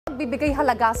Bibigay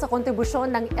halaga sa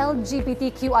kontribusyon ng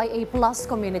LGBTQIA+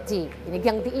 community.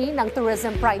 Binigyang diin ng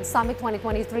Tourism Pride Summit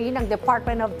 2023 ng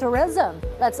Department of Tourism.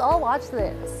 Let's all watch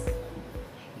this.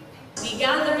 We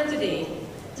gather today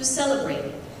to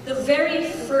celebrate the very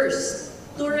first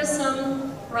Tourism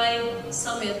Pride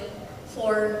Summit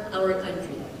for our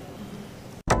country.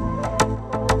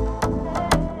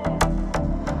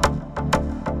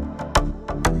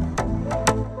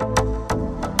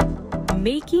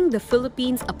 Making the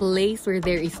Philippines a place where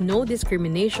there is no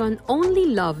discrimination, only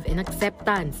love and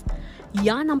acceptance.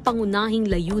 Yan ang pangunahing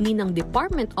layunin ng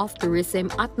Department of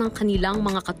Tourism at ng kanilang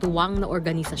mga katuwang na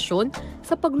organisasyon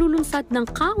sa paglulunsad ng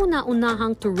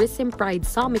kauna-unahang Tourism Pride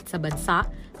Summit sa bansa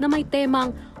na may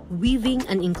temang Weaving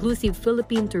an Inclusive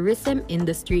Philippine Tourism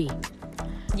Industry.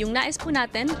 Yung nais po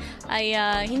natin ay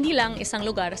hindi lang isang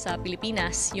lugar sa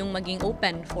Pilipinas yung maging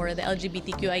open for the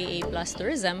LGBTQIA+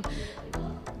 tourism,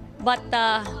 but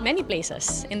many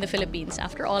places in the Philippines.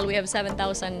 After all, we have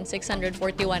 7,641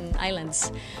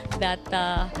 islands that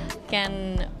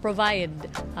can provide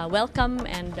welcome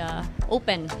and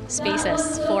open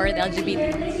spaces for the LGBT.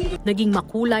 Naging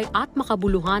makulay at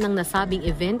makabuluhan ang nasabing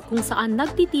event kung saan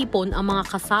nagtitipon ang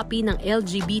mga kasapi ng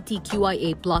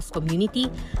LGBTQIA+ community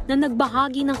na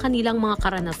nagbahagi ng kanilang mga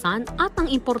karanasan at ang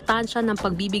importansya ng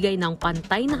pagbibigay ng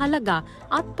pantay na halaga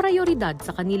at prioridad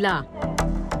sa kanila.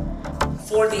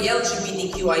 For the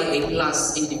LGBTQIA+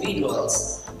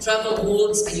 individuals, travel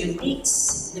holds a unique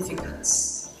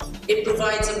significance. It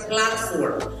provides a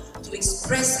platform to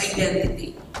express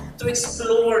identity, to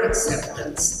explore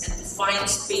acceptance, and to find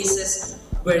spaces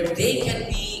where they can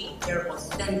be their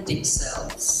authentic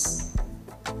selves.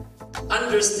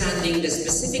 Understanding the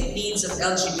specific needs of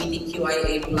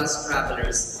LGBTQIA+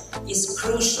 travelers is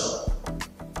crucial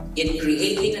in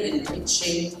creating an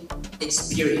enriching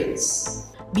experience.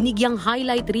 Binigyang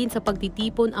highlight rin sa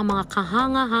pagtitipon ang mga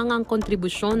kahanga-hangang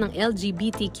kontribusyon ng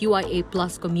LGBTQIA+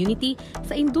 community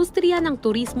sa industriya ng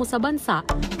turismo sa bansa.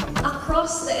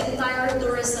 Across the entire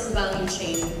tourism value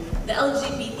chain, the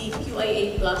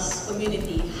LGBTQIA+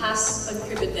 community has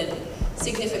contributed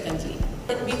significantly.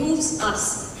 It behooves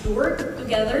us to work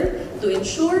together to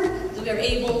ensure that we are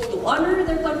able to honor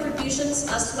their contributions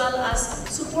as well as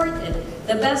support it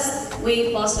the best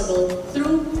way possible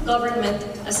through government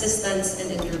assistance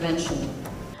and intervention.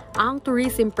 Ang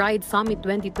Tourism Pride Summit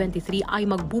 2023 ay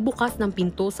magbubukas ng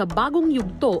pinto sa bagong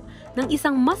yugto ng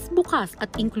isang mas bukas at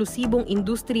inklusibong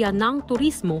industriya ng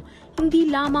turismo,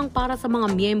 hindi lamang para sa mga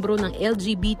miyembro ng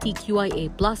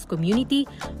LGBTQIA+ community,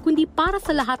 kundi para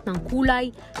sa lahat ng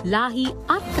kulay, lahi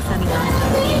at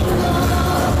kasarian.